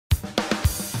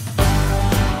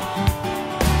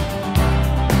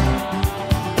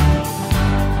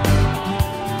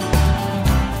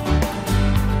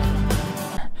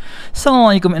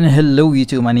Assalamualaikum and hello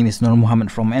YouTube, my name is Nur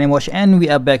Muhammad from Watch, and we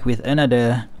are back with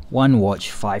another one watch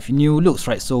 5 new looks,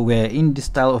 right? So where in this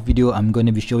style of video I'm going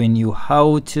to be showing you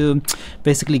how to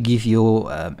basically give you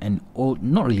an old,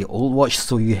 not really old watch,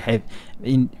 so you have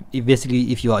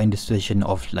basically if you are in the situation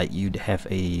of like you'd have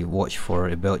a watch for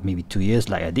about maybe 2 years,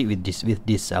 like I did with this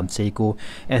Seiko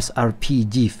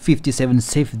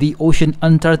SRPG57 Ocean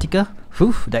Antarctica.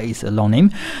 Whew, that is a long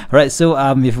name, right? So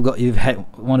you've had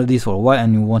one of these for a while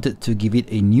and you wanted to give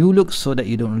it a new look so that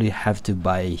you don't really have to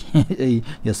buy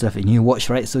yourself a new watch,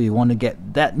 right? So you want to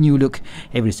get that new look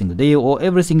every single day or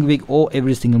every single week or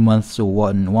every single month. So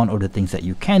one of the things that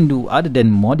you can do other than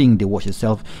modding the watch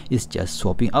itself is just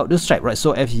swapping out the strap, right?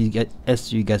 So as you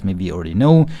guys maybe already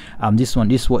know,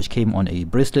 this watch came on a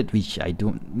bracelet, which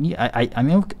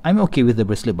I'm okay with the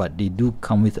bracelet, but they do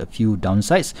come with a few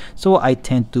downsides. So I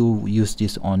tend to use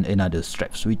this on another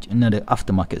strap, another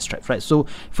aftermarket strap, right? So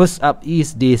first up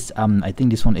is this I think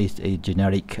this one is a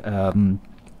generic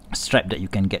strap that you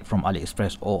can get from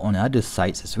AliExpress or on other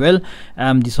sites as well.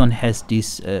 This one has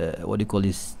this what do you call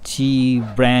this, T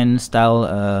brand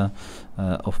style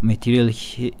of material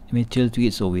to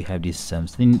it. So we have this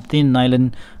thin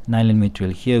nylon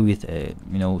material here with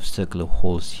circular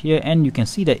holes here, and you can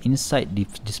see that inside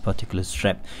this particular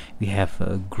strap we have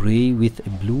a gray with a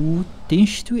blue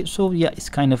tinge to it. So yeah, it's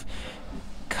kind of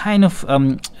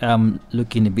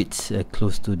looking a bit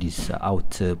close to this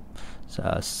outer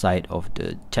side of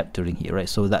the chaptering here, right?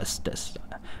 So that's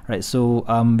right. So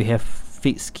we have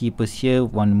fixed keepers here,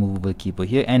 one movable keeper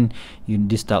here, and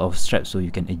this style of strap, so you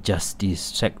can adjust this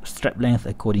strap length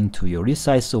according to your wrist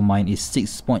size. So mine is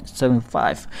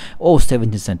 6.75 or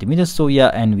 70 centimeters. So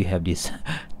yeah, and we have this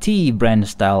T brand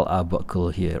style buckle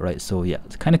here, right? So yeah,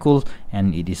 it's kind of cool,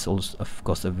 and it is also of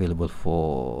course available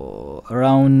for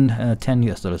around $10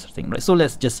 US, I think, right? So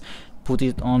let's just put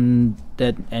it on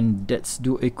that and let's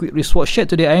do a quick wristwatch check.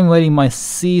 Today I am wearing my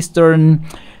Seastern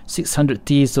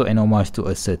 600T, so an homage to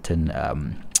a certain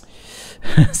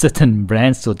certain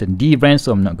brand, certain D brand.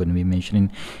 So I'm not going to be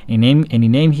mentioning any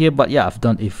name here, but yeah, I've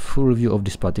done a full review of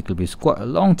this particular piece quite a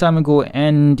long time ago,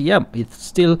 and yeah, it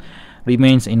still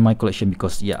remains in my collection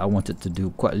because yeah, I wanted to do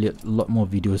quite a lot more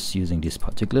videos using this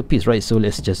particular piece, right? So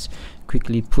let's just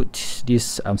quickly put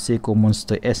this Seiko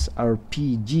Monster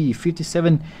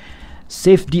SRPG57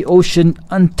 STO Ocean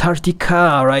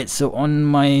Antarctica, right? So on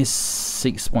my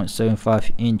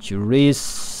 6.75 inch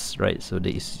wrist, right? So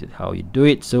this is how you do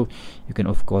it. So you can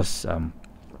of course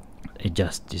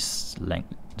adjust this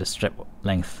length, the strap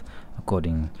length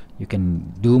according. You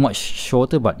can do much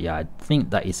shorter, but yeah, I think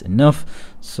that is enough.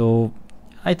 So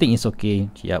I think it's okay.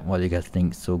 Yeah, what do you guys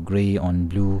think? So gray on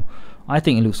blue, I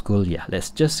think it looks cool. Yeah, let's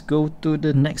just go to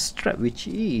the next strap, which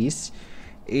is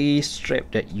a strap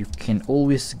that you can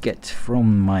always get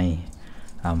from my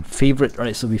favorite,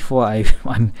 right? So before I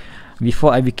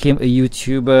became a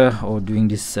YouTuber or doing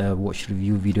this watch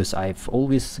review videos, I've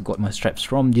always got my straps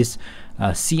from this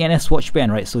CNS watch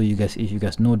band, right? So if you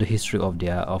guys know the history of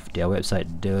their website,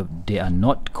 they are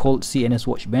not called CNS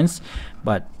watch bands,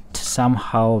 but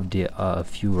somehow there are a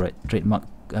few trademark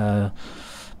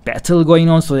battle going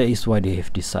on, so that is why they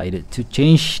have decided to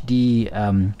change the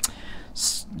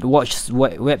watch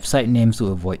website names to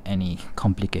avoid any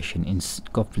complications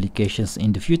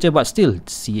in the future. But still,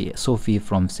 Sophie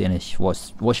from CNS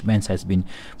watch bands has been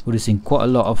producing quite a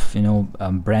lot of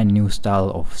brand new style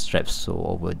of straps so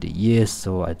over the years.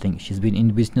 So I think she's been in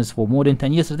the business for more than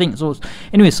 10 years, I think. So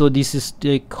anyway, so this is,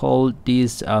 they call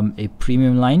this a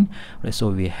premium line, right? So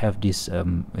we have this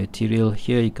material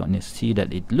here. You can see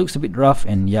that it looks a bit rough,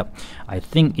 and yep, I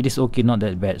think it is okay, not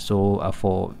that bad. So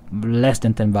for less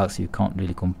than $10 you can't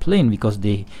really complain because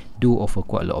they do offer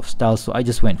quite a lot of styles. So I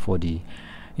just went for the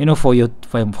for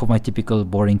my typical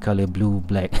boring color, blue,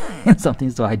 black and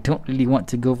something. So I don't really want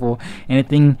to go for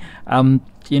anything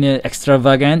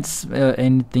extravagant,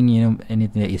 anything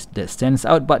that stands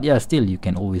out. But yeah, still you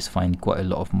can always find quite a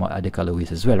lot of more other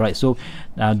colorways as well, right? So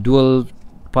dual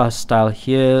pass style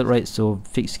here, right? So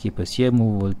fixed keepers here,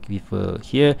 movable keeper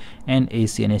here, and a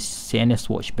CNS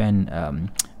watch band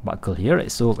buckle here,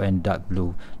 right? So and dark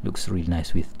blue looks really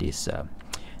nice with this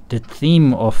the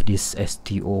theme of this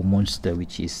STO Monster,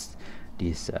 which is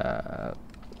this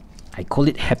I call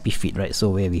it happy feet, right?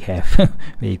 So where we have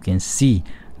where you can see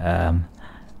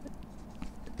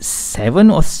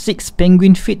 7 or 6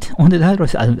 penguin feet on the dial.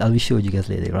 I'll be showing you guys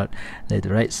later,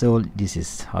 right? So this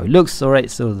is how it looks. All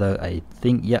right, so I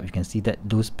think, yeah, you can see that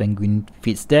those penguin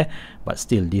feet there, but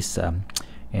still this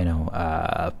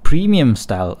premium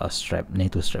style strap.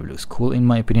 NATO strap looks cool in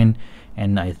my opinion,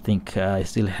 and I think I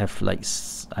still have like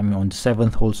I'm on the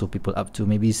 7th hole, so people up to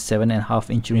maybe 7.5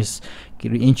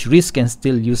 inch wrist can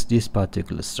still use this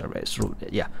particular strap, right? So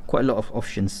yeah, quite a lot of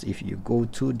options if you go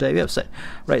to the website,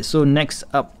 right? So next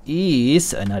up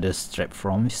is another strap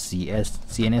from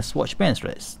CNS watch bands,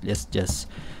 right? Let's just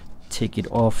take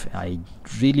it off. I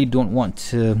really don't want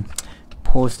to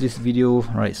pause this video,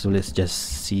 right? So let's just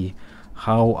see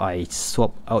how I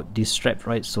swap out this strap,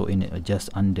 right? So in just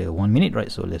under 1 minute,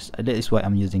 right? So that is why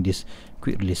I'm using this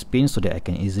quick release pin, so that I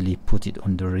can easily put it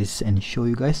on the wrist and show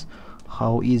you guys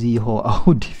how easy or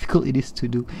how difficult it is to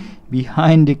do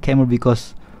behind the camera,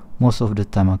 because most of the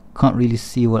time I can't really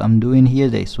see what I'm doing here.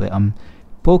 That is why I'm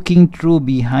poking through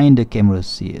behind the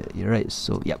cameras here, right?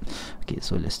 So yeah, okay,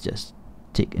 so let's just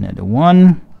take another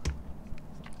one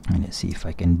and let's see if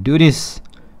I can do this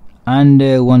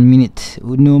under 1 minute,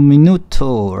 uno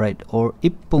minuto, right? Or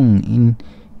ippon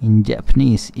in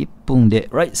Japanese, ippon de,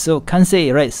 right? So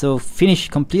kansei, right? So finish,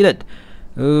 completed.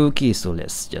 Okay, so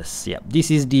let's just, yeah,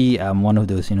 this is the one of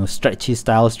those stretchy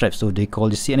style straps. So they call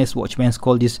the CNS watchbands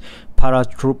call this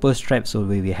paratrooper strap. So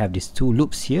we have these 2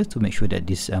 loops here to make sure that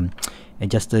this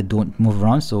adjuster don't move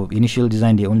around. So initial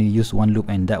design they only use 1 loop,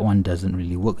 and that one doesn't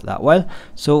really work that well.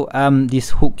 So this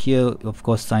hook here, of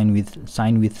course, signed with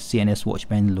CNS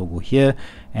watchband logo here,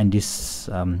 and this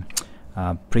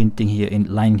printing here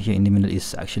in line here in the middle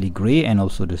is actually gray, and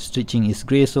also the stitching is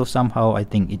gray. So somehow I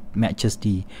think it matches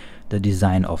the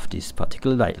design of this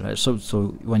particular light, right? So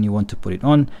when you want to put it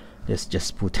on, let's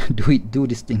just do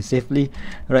this thing safely,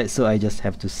 right? So I just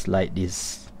have to slide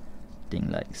this thing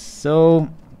like so.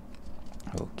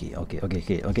 Okay.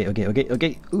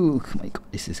 Ooh, my god,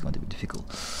 this is going to be difficult,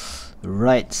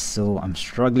 right? So I'm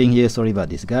struggling here, sorry about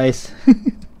this, guys.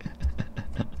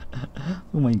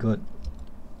 Oh my god.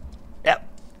 Yeah,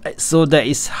 right, so that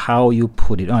is how you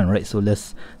put it on, right? So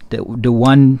let's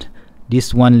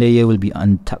this one layer will be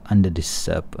untucked under this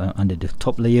under the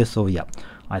top layer. So yeah,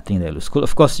 I think that looks cool.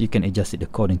 Of course you can adjust it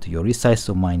according to your wrist size,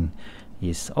 so mine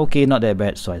is okay, not that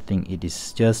bad, so I think it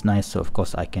is just nice. So of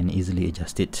course I can easily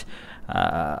adjust it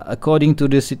according to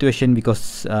the situation,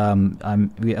 because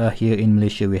we are here in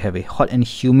Malaysia, we have a hot and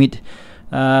humid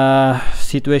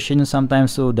situation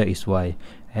sometimes, so that is why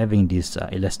having these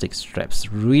elastic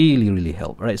straps really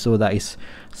help, right? So that is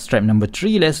strap number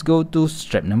 3. Let's go to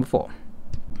strap number 4.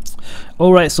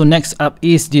 Alright, so next up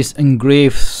is this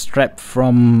engraved strap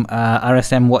from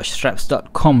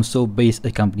rsmwatchstraps.com. So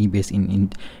a company based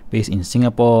in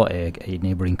Singapore, a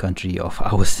neighboring country of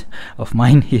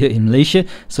mine here in Malaysia.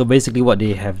 So basically what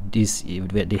they have is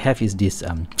this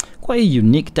quite a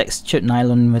unique textured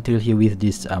nylon material here with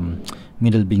this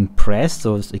middle being pressed,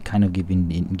 so it's kind of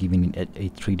giving it a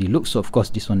 3D look. So of course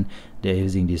this one they're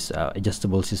using this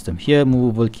adjustable system here,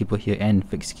 movable keeper here, and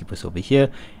fixed keepers over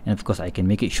here. And of course I can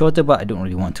make it shorter, but I don't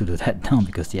really want to do that now,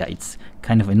 because yeah, it's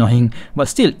kind of annoying, but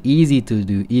still easy to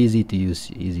do, easy to use,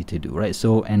 easy to do, right?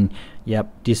 So, and yeah,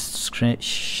 this strap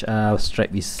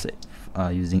is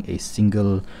using a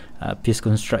single piece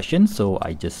construction, so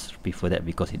I just prefer that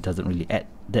because it doesn't really add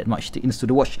that much thickness to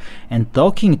the watch. And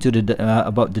talking to the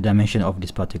about the dimension of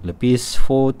this particular piece,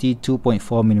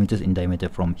 42.4 millimeters in diameter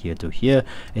from here to here,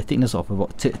 a thickness of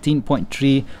about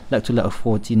 13.3, lug to lug of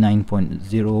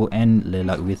 49.0, and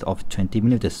lug width of 20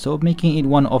 millimeters. So making it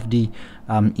one of the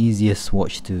easiest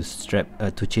watch to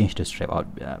change the strap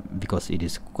out, because it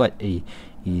is quite a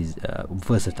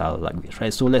versatile lug width,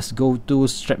 right? So let's go to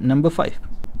strap number 5.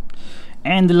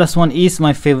 And the last one is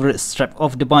my favorite strap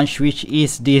of the bunch, which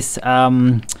is this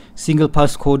single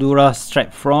pulse Cordura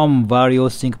strap from Vario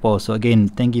Singapore. So again,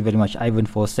 thank you very much, Ivan,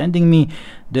 for sending me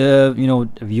the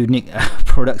unique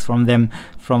products from them,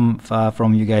 from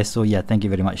you guys. So yeah, thank you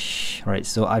very much. Right,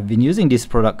 so I've been using this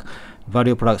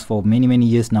Vario products for many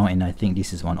years now, and I think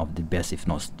this is one of the best, if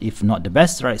not the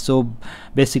best, right? So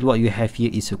basically what you have here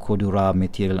is a Cordura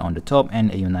material on the top and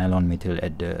a nylon material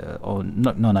at the, or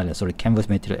not nylon, sorry, canvas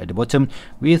material at the bottom,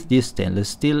 with this stainless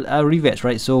steel rivets,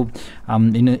 right? So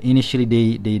initially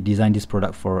they designed this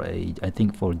product for I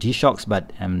think for G-Shocks,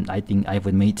 but I think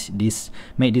Ivan made this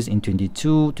in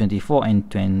 22, 24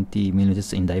 and 20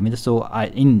 millimeters in diameter, so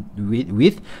in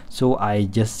width, so I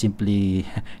just simply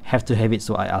have to have it,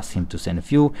 so I asked him to send a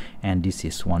few, and this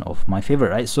is one of my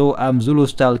favorite, right? So Zulu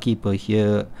style keeper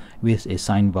here with a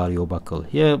signed Vario buckle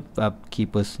here,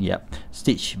 keepers, yeah,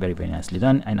 stitch very nicely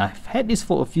done. And I've had this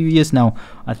for a few years now,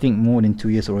 I think more than 2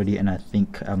 years already, and I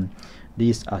think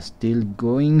these are still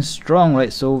going strong,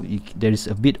 right? So there is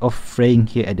a bit of fraying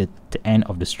here at the end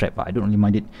of the strap, but I don't really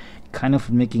mind it kind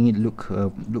of making it look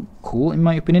cool in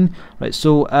my opinion, right?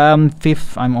 So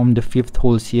fifth, I'm on the fifth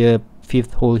hole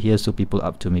here, so people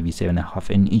up to maybe 7.5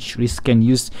 in each wrist can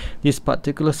use this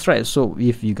particular thread. So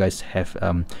if you guys have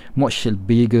much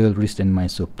bigger wrist than mine,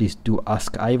 so please do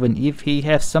ask Ivan if he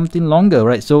has something longer,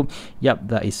 right? So yep,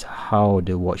 that is how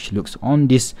the watch looks on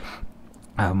this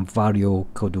Vario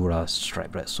Cordura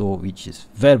strap, right? So which is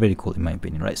very cool in my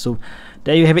opinion, right? So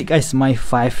there you have it, guys, my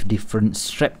 5 different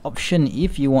strap option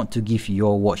if you want to give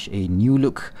your watch a new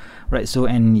look, right? So,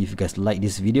 and if you guys like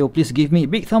this video, please give me a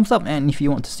big thumbs up, and if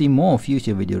you want to see more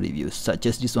future video reviews such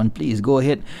as this one, please go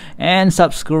ahead and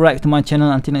subscribe to my channel.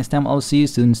 Until next time, I'll see you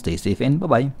soon. Stay safe and bye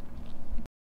bye.